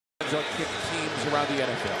games on teams around the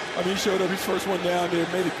NFL. I mean, he showed up his first one down there,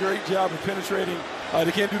 made a great job of penetrating.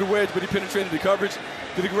 They can't do the wedge, but he penetrated the coverage.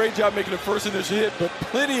 Did a great job making the first initial hit, but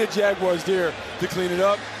plenty of Jaguars there to clean it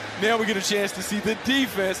up. Now we get a chance to see the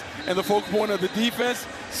defense, and the focal point of the defense,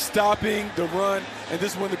 stopping the run. And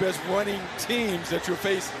this is one of the best running teams that you'll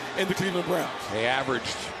face in the Cleveland Browns. They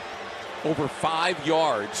averaged over 5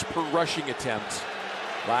 yards per rushing attempt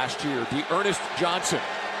last year. Ernest Johnson,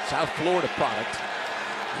 South Florida product,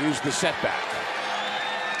 used the setback.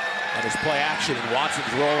 And his play action, and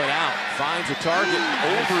Watson's rolling out. Finds a target,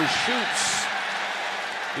 overshoots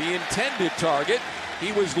the intended target.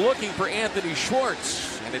 He was looking for Anthony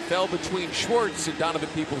Schwartz, and it fell between Schwartz and Donovan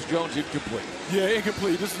Peoples-Jones, incomplete. Yeah,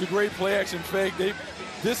 incomplete. This is a great play action fake.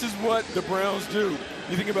 This is what the Browns do.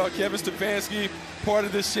 You think about Kevin Stefanski, part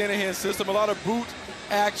of this Shanahan system, a lot of boot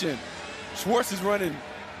action. Schwartz is running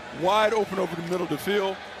wide open over the middle of the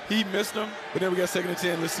field. He missed him, but then we got 2nd and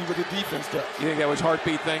 10. Let's see what the defense does. You think that was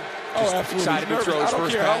heartbeat thing? Just absolutely. Excited to throw his I don't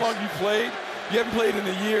first care pass? how long you played. You haven't played in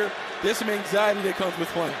a year. There's some anxiety that comes with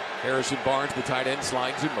playing. Harrison Barnes, the tight end,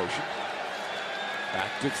 slides in motion. Back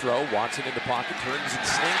to throw. Watson in the pocket, turns and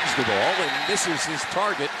slings the ball and misses his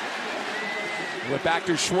target. Went back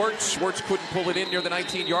to Schwartz. Schwartz couldn't pull it in near the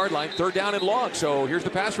 19-yard line. 3rd down and long. So here's the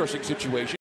pass rushing situation.